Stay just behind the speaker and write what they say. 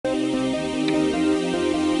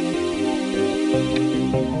Get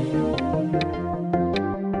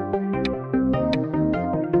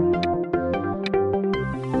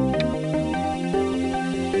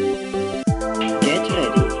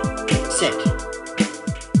ready, set,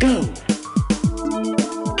 go!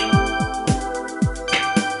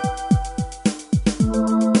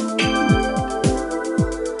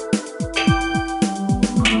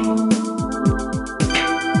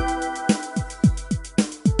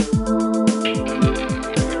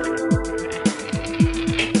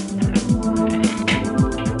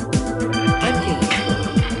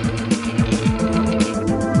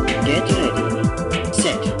 Get ready,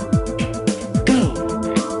 set, go!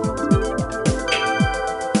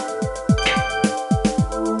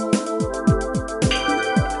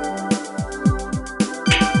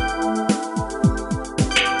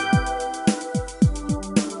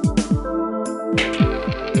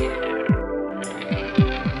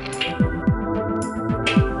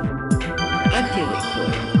 Until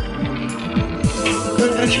record.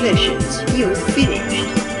 Congratulations, you've finished.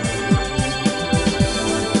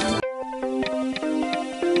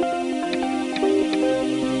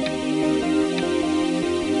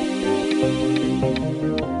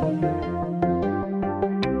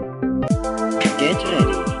 Get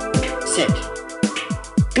ready, set,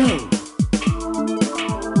 go!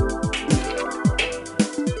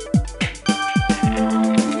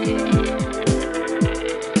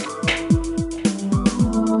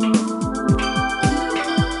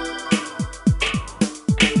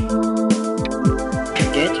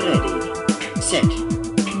 Get ready, set,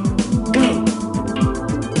 go!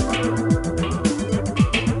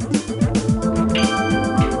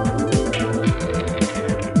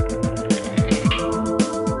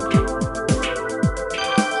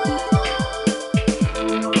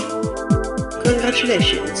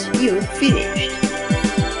 Congratulations, you've finished.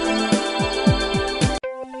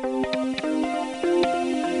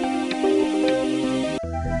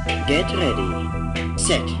 Get ready,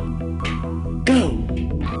 set, go!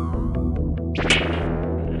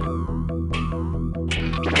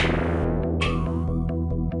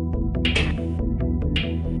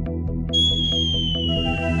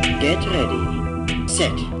 Get ready,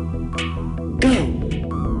 set, go!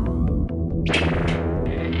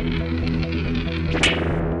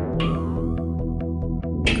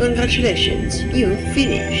 Congratulations, you've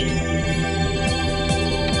finished.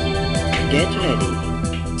 Get ready,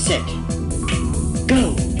 set, go!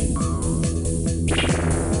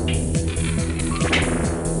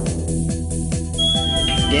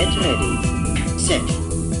 Get ready, set,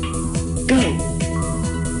 go!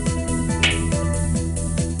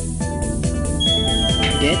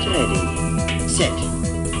 Get ready, set,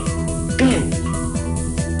 go!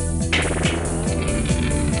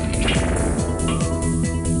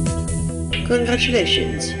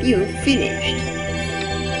 Congratulations, you've finished.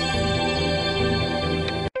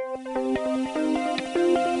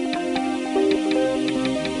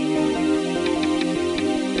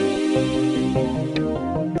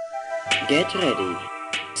 Get ready,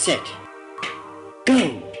 set, go!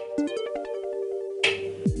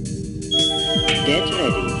 Get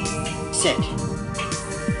ready, set,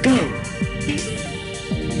 go!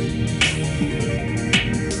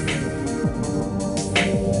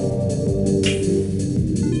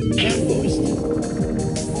 Jump boost.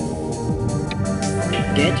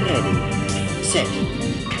 Get ready, set,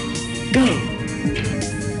 go!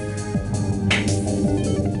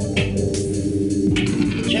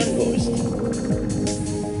 Jump boost.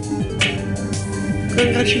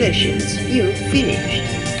 Congratulations, you've finished.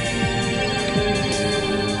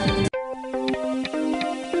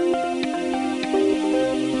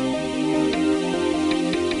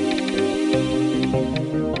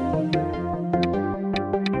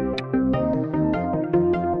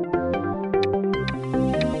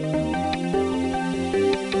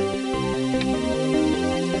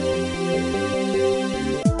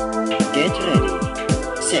 Get ready,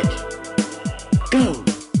 set, go!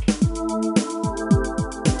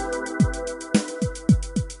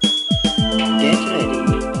 Get ready,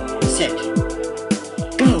 set,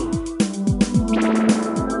 go!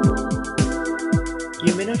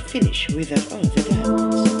 You may not finish without all the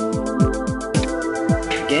diamonds.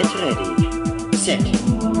 Get ready, set,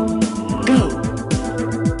 go!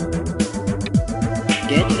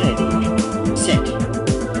 Get ready, set,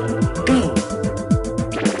 go!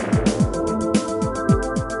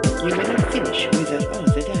 You may not finish without all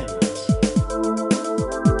the diamonds.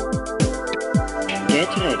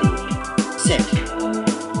 Get ready, set,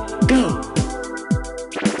 go!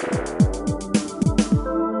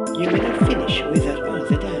 You may not finish without all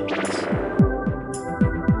the diamonds.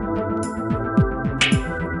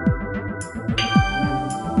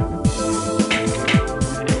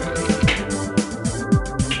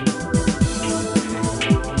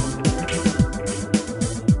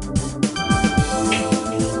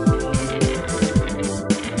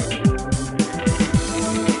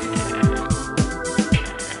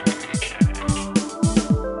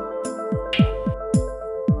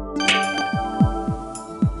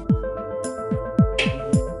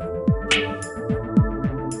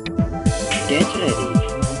 Get ready,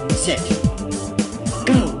 set,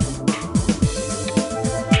 go.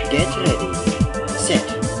 Get ready, set,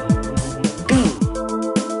 go.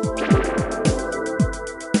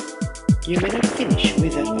 You may not finish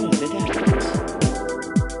without all the dance.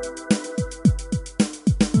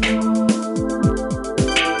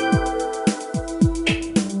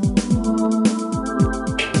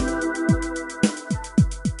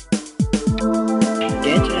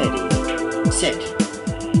 Get ready, set,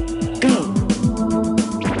 go.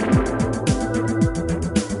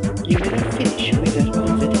 You may not finish without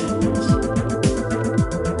all the dance.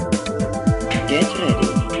 Get ready,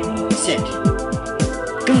 set,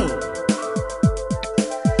 go.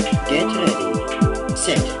 Get ready,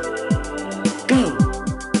 set, go.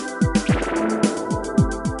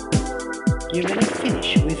 You may not finish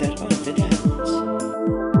without all the dance.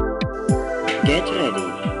 Get ready,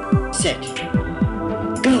 set,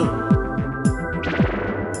 go.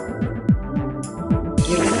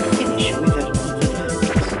 You may not finish without all the dance.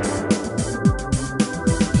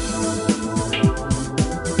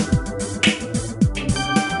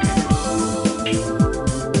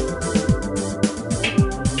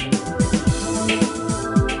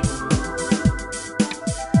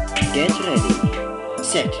 Get ready,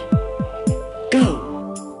 set, go.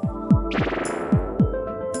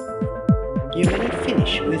 You may not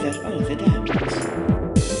finish without all the dance.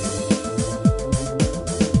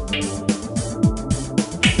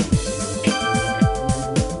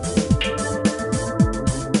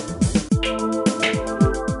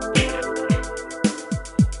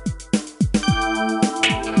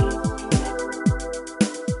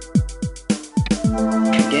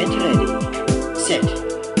 Get ready, set,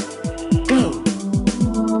 go.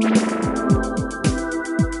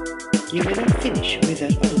 You may not finish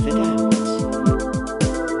without all the dance.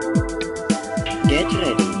 Get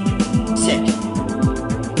ready, set,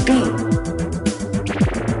 go.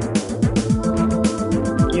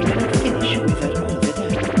 You may not finish without all the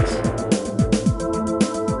dance.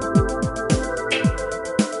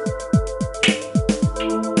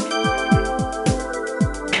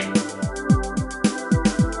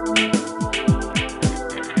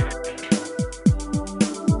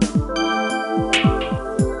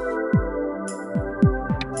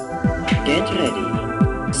 Get ready,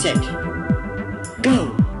 set, go.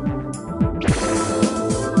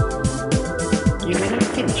 You may not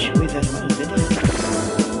finish without all the dance.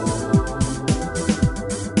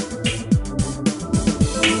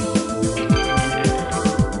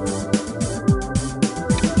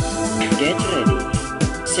 Get ready,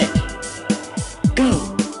 set, go.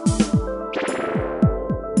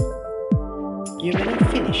 You may not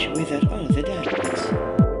finish without all the dance.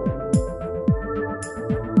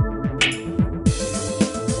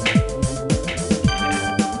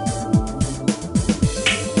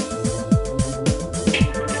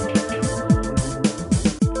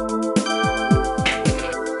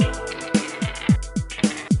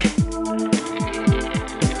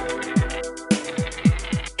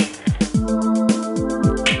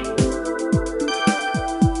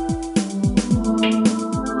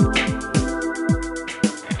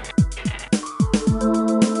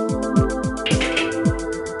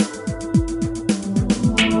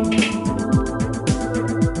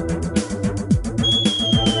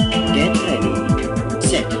 Get ready,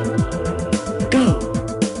 set, go.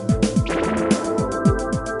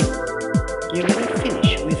 You may not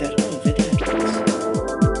finish without all the dance.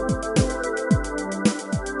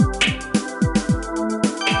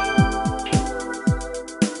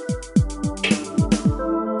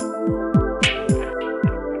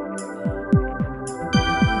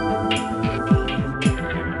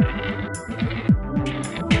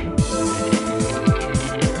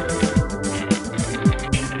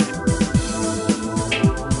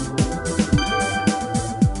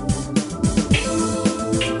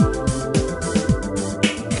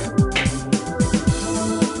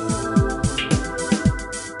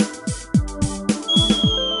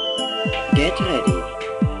 Get ready,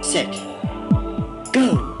 set, go.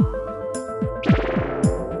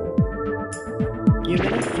 You may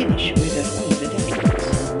not finish without all the dance.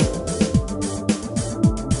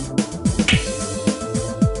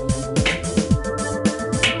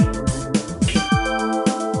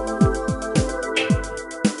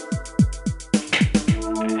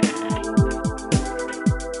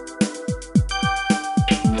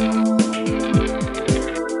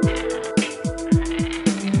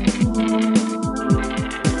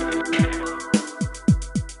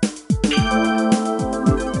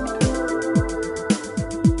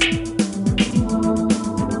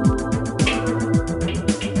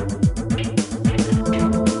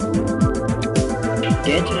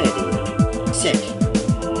 Get ready, set,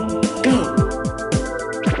 go!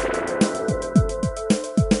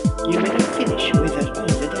 You may not finish without all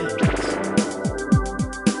the dance.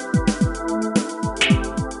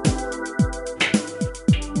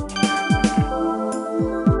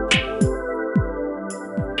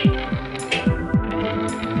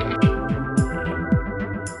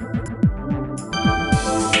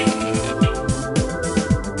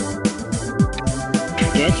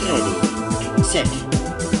 Get ready, set,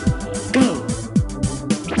 go!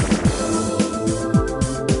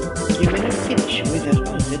 You may not finish without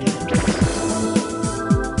all the dance.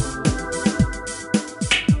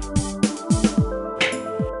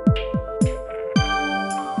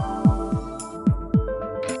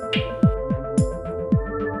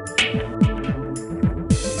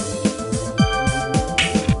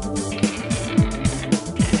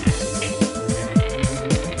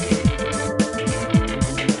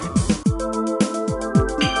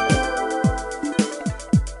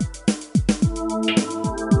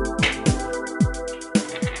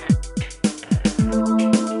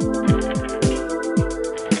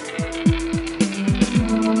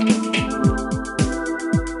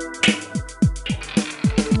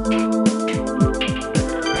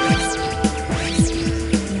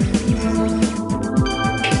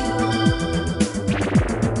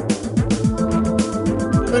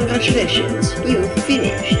 Congratulations, you've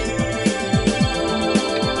finished.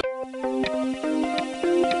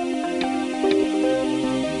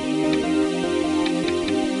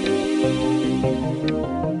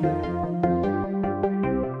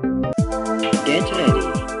 Get ready,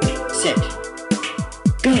 set,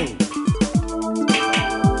 go!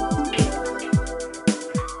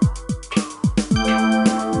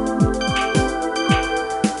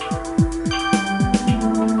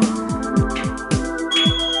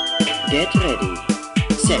 Get ready,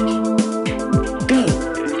 set, go!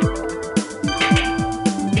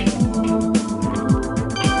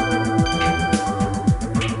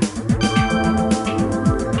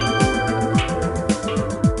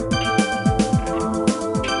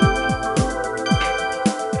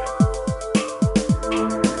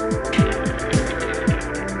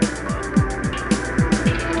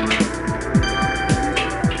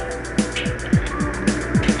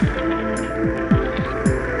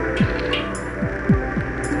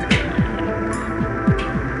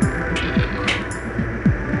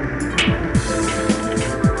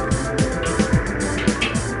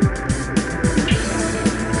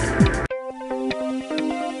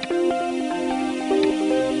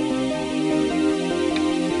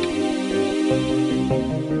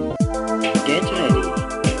 Get ready,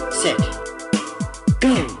 set,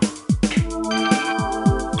 go!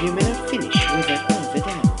 You may not finish without all the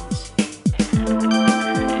dance.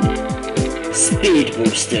 Speed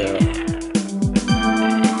booster.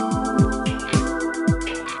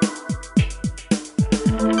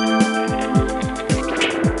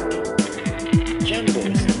 Jump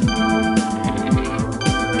boost.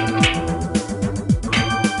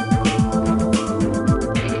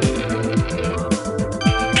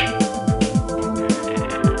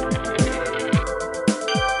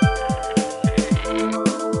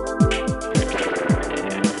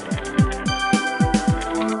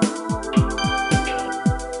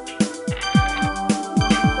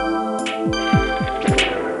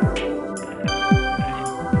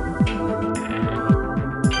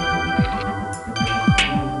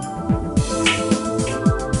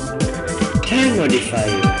 Time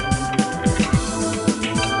modifier.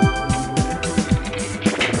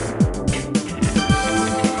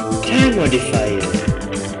 Time modifier.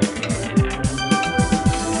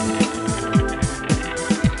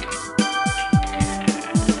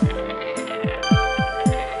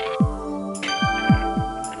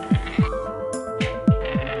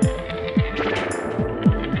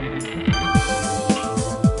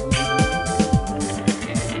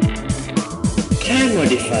 Time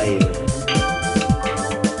modifier.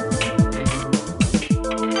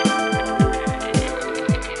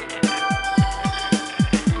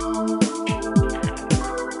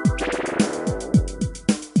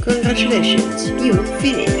 Congratulations, you've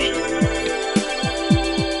finished.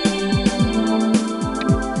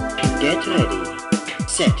 Get ready,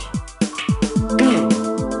 set, go!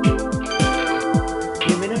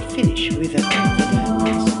 You may not finish without all the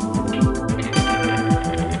dance.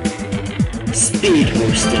 Speed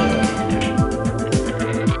booster.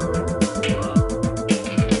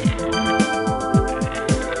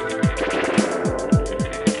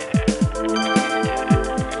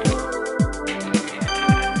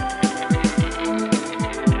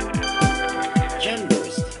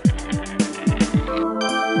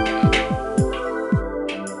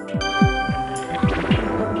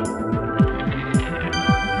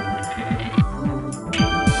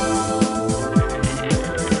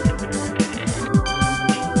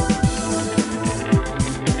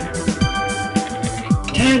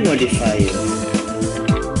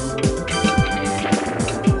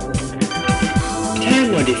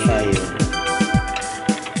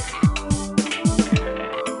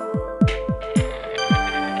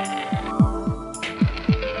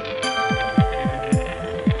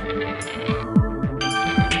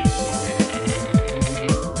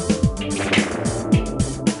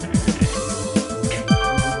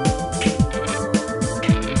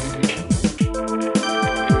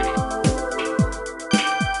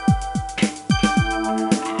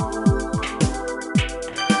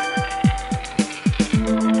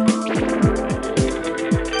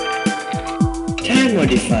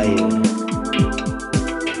 modifier.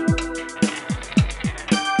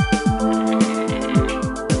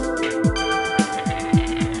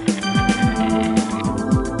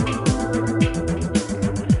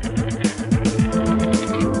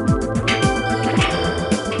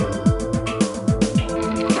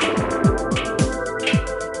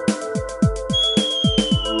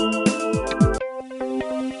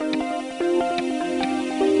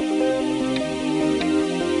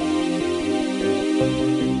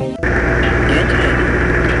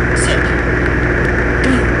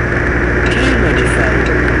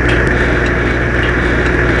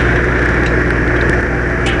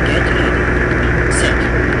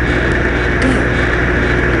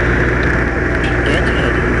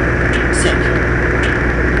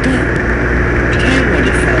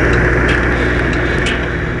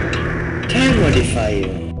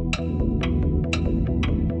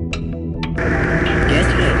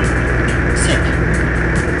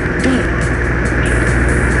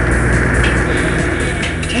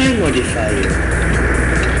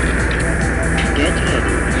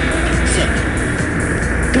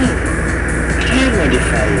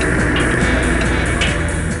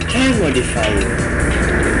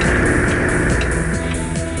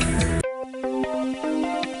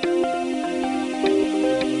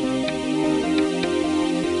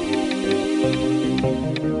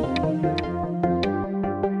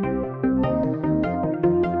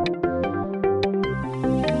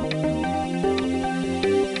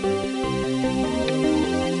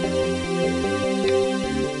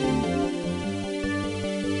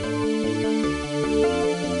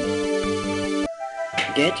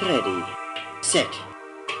 Get ready, set,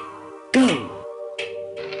 go!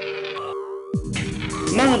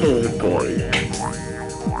 Marble recoil.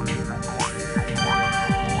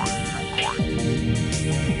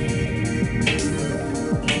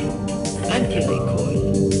 Anti-recoil.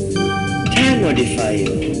 Time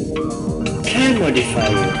modifier. Time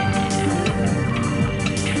modifier.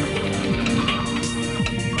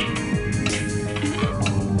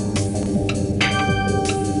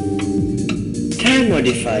 Time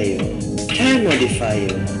modifier. Time modifier.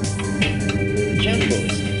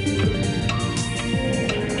 Jumbos.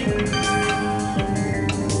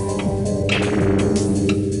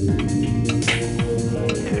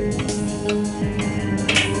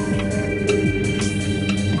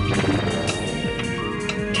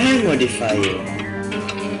 Time modifier.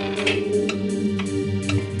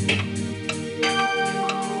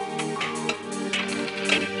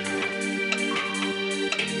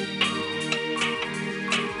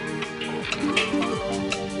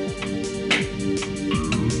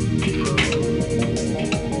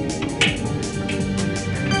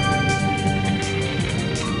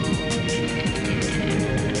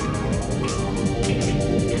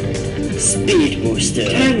 Speed booster.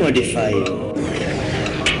 Time modifier.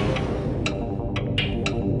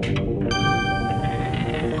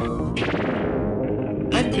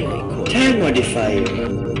 Anti-recoil. Time modifier.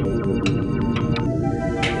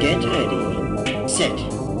 Get ready. Set.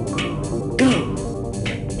 Go.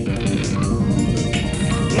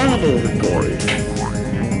 Marble recoil.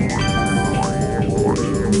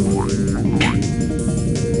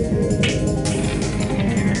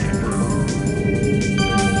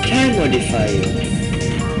 Time modifier.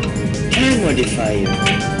 Time modifier.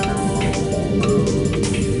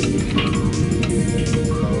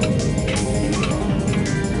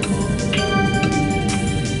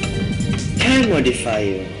 Time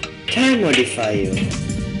modifier. Time modifier.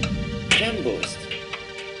 Jump boost.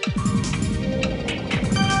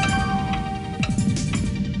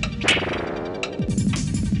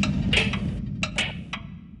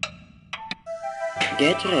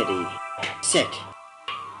 Get ready. Set.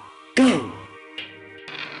 Go!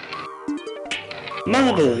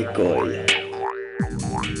 Marble recoil.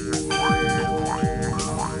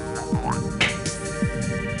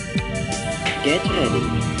 Get ready.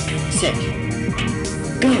 Set.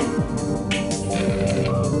 Go!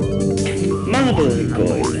 Marble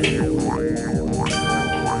recoil.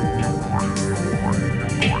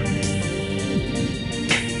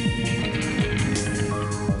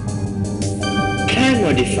 Time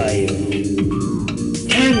modifier.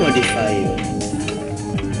 Time modifier.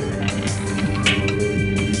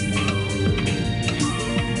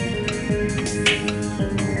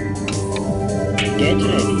 Get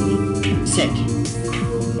ready. Set.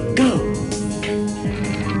 Go.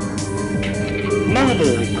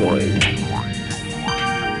 Marble recoil.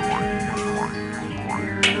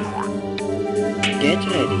 Get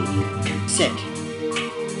ready. Set.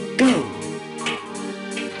 Go.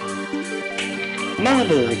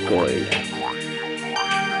 Marble recoil.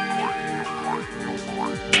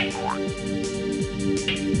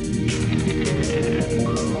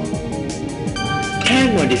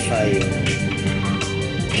 Time modifier.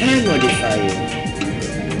 Time modifier.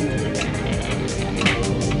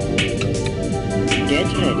 Get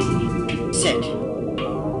ready. Set.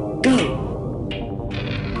 Go.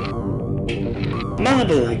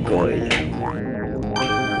 Marble recoil.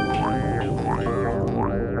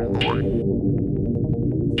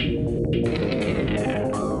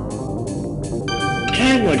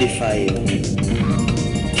 Time modifier.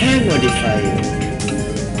 Time modifier.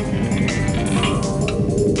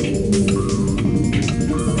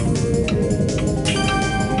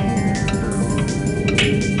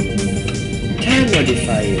 Time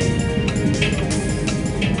modifier.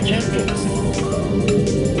 Jumpers.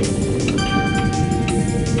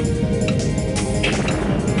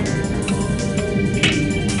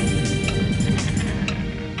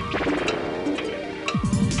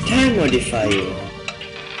 Time modifier.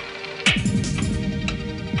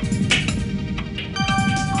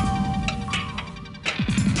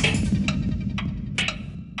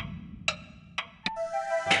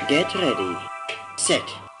 Get ready. Set.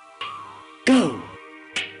 Go.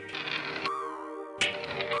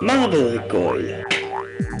 Marble recoil.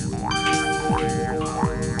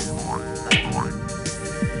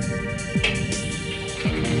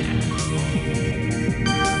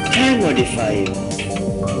 Time modifier.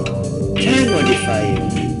 Time modifier.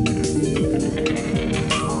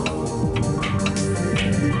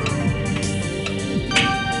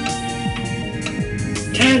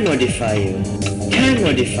 Time modifier. Time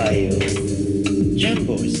modifier.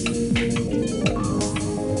 Jumbos.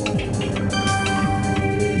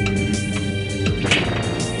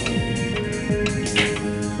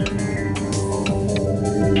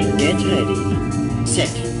 Get ready.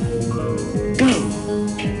 Set. Go.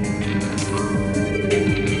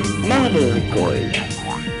 Marble recoil.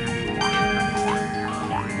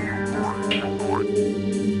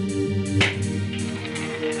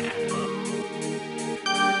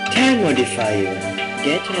 Time modifier.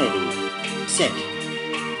 Get ready. Set.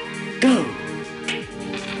 Go.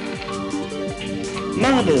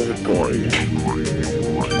 Marble recoil.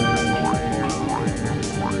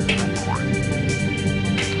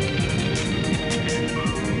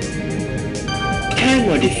 Time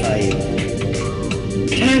modifier.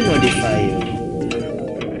 Time modifier.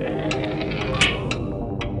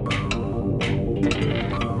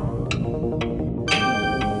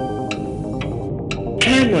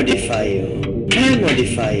 Time modifier. Time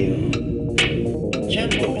modifier.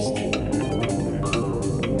 Jump boost.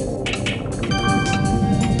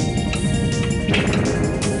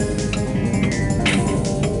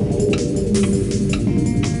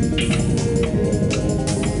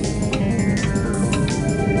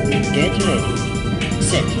 Get ready.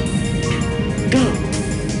 Set. Go.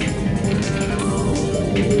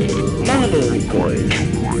 Marble recoil.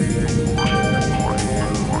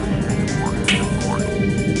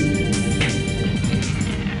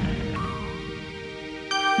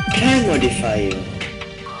 Time modifier.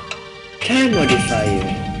 Time modifier.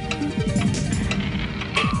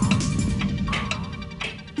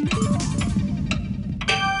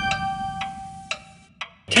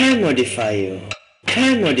 Time modifier.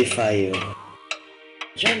 Time modifier.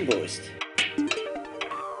 Jump boost.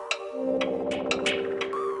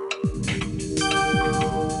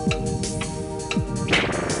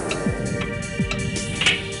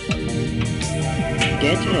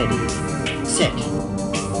 Get ready. Set.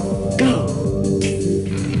 Go.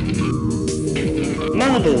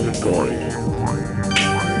 Marble recoil.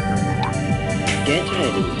 Get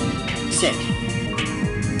ready. Set.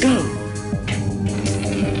 Go.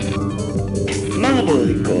 Marble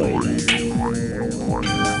recoil.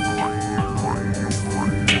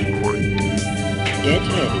 Get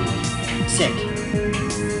ready. Set.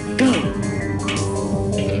 Go.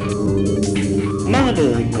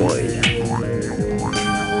 Marble recoil.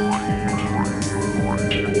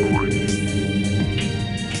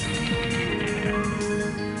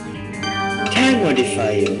 Time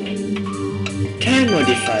modifier. Time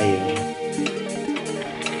modifier.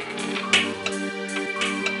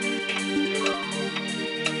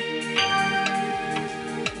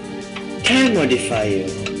 Time modifier.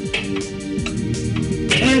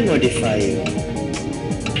 Time modifier.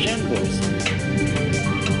 Jump boost.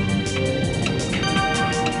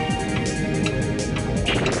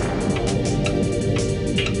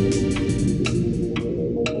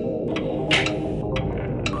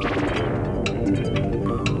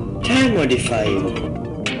 Time modifier.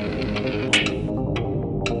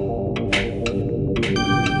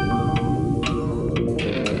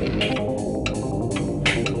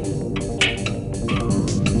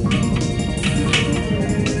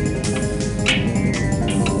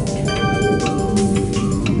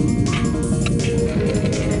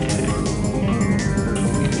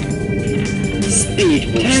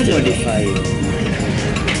 modifier.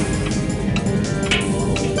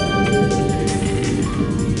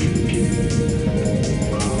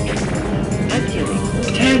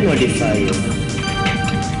 Anti-recall. Time modifier.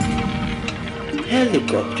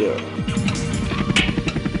 Helicopter.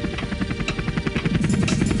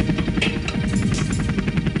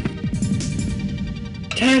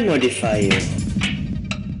 Time modifier.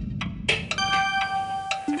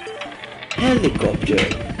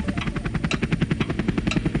 Helicopter.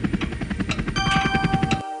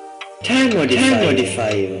 Time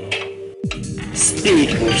modifier. Speed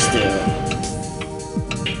booster.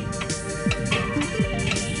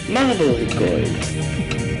 Marble recoil.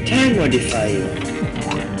 Time modifier.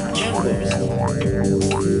 Jumpers.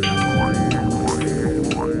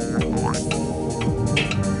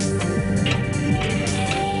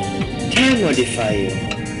 Time modifier.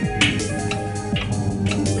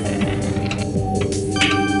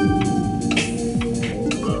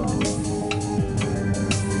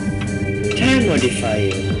 Time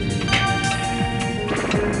modifier.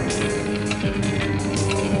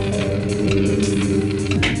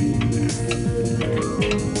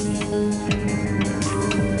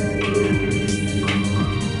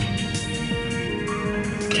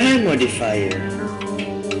 Time modifier.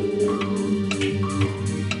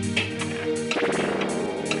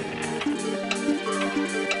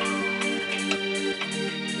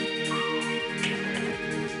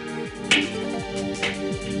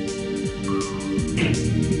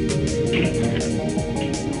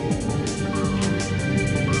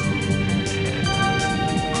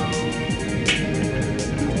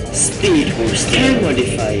 Speed boost. Time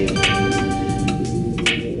modifier.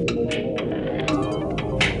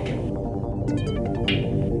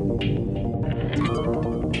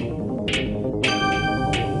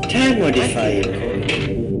 Time modifier.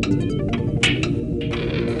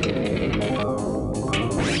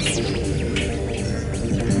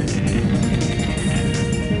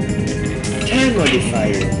 Time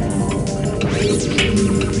modifier.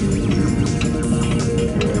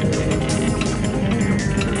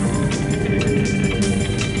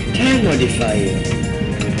 Time modifier.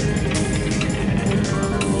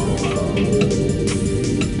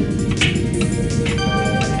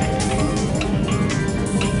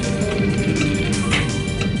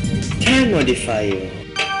 Time modifier.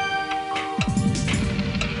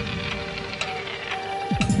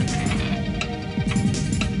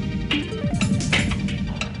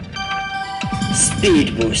 Speed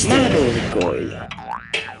boost. Marble recoil.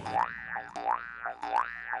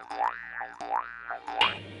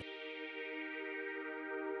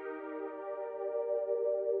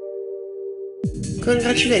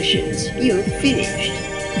 Congratulations, you've finished.